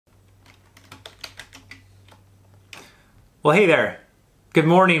Well, hey there. Good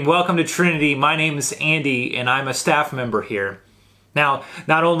morning. Welcome to Trinity. My name is Andy, and I'm a staff member here. Now,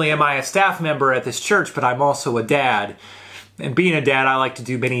 not only am I a staff member at this church, but I'm also a dad. And being a dad, I like to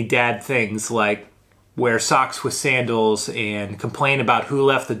do many dad things, like wear socks with sandals and complain about who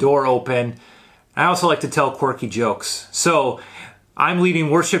left the door open. I also like to tell quirky jokes. So, I'm leading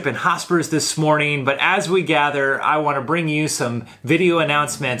worship in Hospers this morning, but as we gather, I want to bring you some video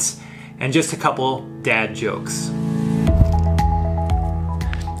announcements and just a couple dad jokes.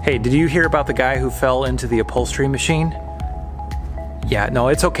 Hey, did you hear about the guy who fell into the upholstery machine? Yeah, no,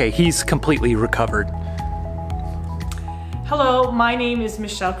 it's okay. He's completely recovered. Hello, my name is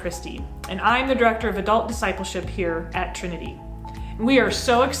Michelle Christie, and I'm the Director of Adult Discipleship here at Trinity. We are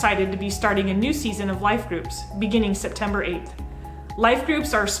so excited to be starting a new season of life groups beginning September 8th. Life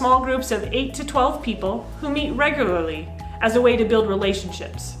groups are small groups of 8 to 12 people who meet regularly as a way to build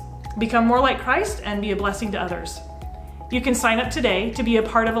relationships, become more like Christ, and be a blessing to others. You can sign up today to be a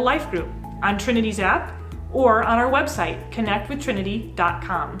part of a life group on Trinity's app or on our website,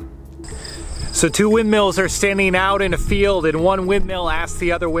 connectwithtrinity.com. So two windmills are standing out in a field, and one windmill asks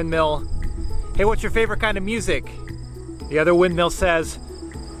the other windmill, "Hey, what's your favorite kind of music?" The other windmill says,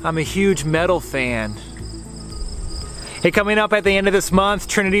 "I'm a huge metal fan." Hey, coming up at the end of this month,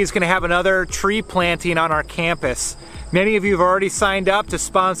 Trinity is going to have another tree planting on our campus. Many of you have already signed up to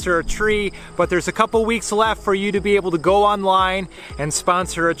sponsor a tree, but there's a couple weeks left for you to be able to go online and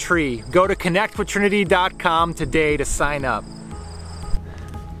sponsor a tree. Go to connectwithtrinity.com today to sign up.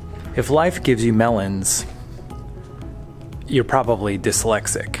 If life gives you melons, you're probably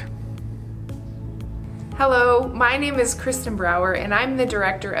dyslexic. Hello, my name is Kristen Brower, and I'm the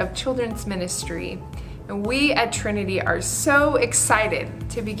Director of Children's Ministry. And we at Trinity are so excited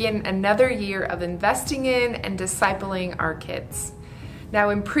to begin another year of investing in and discipling our kids.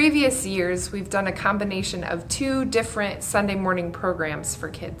 Now, in previous years, we've done a combination of two different Sunday morning programs for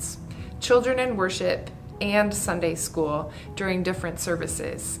kids, Children in Worship and Sunday School during different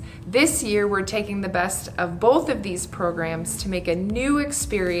services. This year, we're taking the best of both of these programs to make a new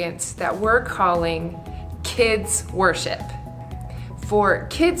experience that we're calling Kids Worship. For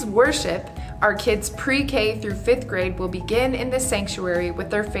Kids Worship, our kids pre-K through 5th grade will begin in the sanctuary with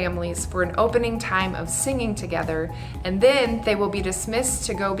their families for an opening time of singing together, and then they will be dismissed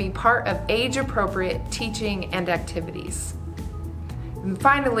to go be part of age-appropriate teaching and activities. And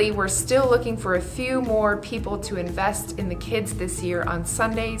finally, we're still looking for a few more people to invest in the kids this year on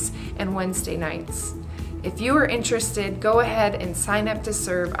Sundays and Wednesday nights. If you are interested, go ahead and sign up to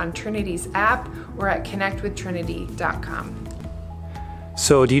serve on Trinity's app or at connectwithtrinity.com.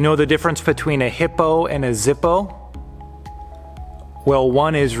 So do you know the difference between a hippo and a zippo? Well,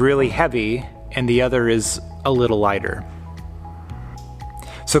 one is really heavy and the other is a little lighter.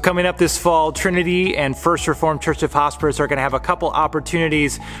 So coming up this fall, Trinity and First Reformed Church of Hospers are going to have a couple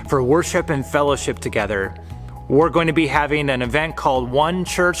opportunities for worship and fellowship together. We're going to be having an event called One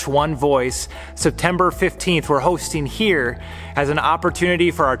Church, One Voice. September 15th, we're hosting here as an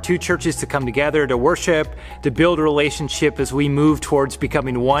opportunity for our two churches to come together to worship, to build a relationship as we move towards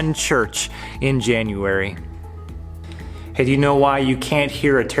becoming one church in January. Hey, do you know why you can't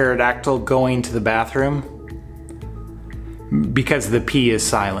hear a pterodactyl going to the bathroom? Because the P is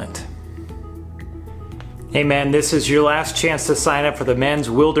silent. Hey man, this is your last chance to sign up for the Men's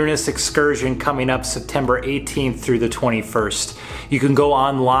Wilderness Excursion coming up September 18th through the 21st. You can go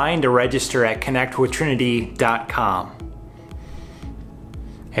online to register at connectwithtrinity.com.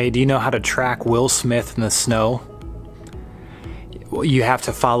 Hey, do you know how to track Will Smith in the snow? Well, you have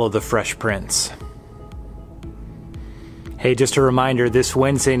to follow the Fresh Prince. Hey, just a reminder, this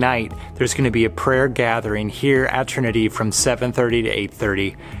Wednesday night, there's going to be a prayer gathering here at Trinity from 7:30 to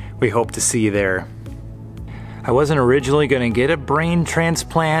 8:30. We hope to see you there. I wasn't originally going to get a brain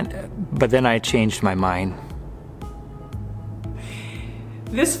transplant, but then I changed my mind.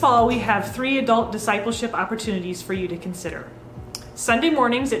 This fall, we have 3 adult discipleship opportunities for you to consider. Sunday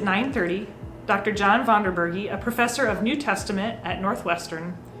mornings at 9:30, Dr. John Vonderberge, a professor of New Testament at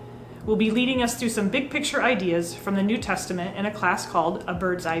Northwestern, will be leading us through some big picture ideas from the New Testament in a class called A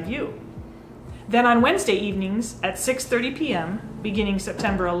Bird's Eye View. Then on Wednesday evenings at 6:30 p.m., beginning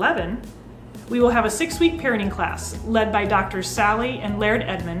September 11, we will have a 6-week parenting class led by Drs. Sally and Laird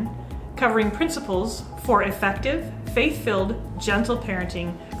Edmond, covering principles for effective, faith-filled, gentle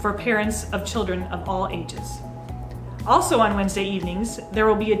parenting for parents of children of all ages. Also on Wednesday evenings, there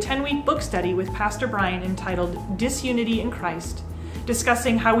will be a 10-week book study with Pastor Brian entitled Disunity in Christ,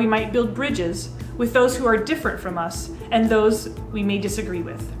 discussing how we might build bridges with those who are different from us and those we may disagree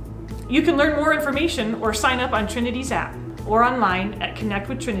with. You can learn more information or sign up on Trinity's app or online at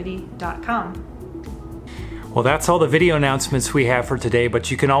connectwithtrinity.com. Well, that's all the video announcements we have for today,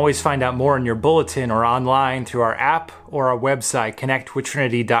 but you can always find out more in your bulletin or online through our app or our website,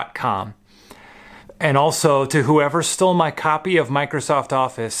 connectwithtrinity.com. And also, to whoever stole my copy of Microsoft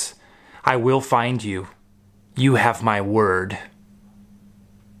Office, I will find you. You have my word.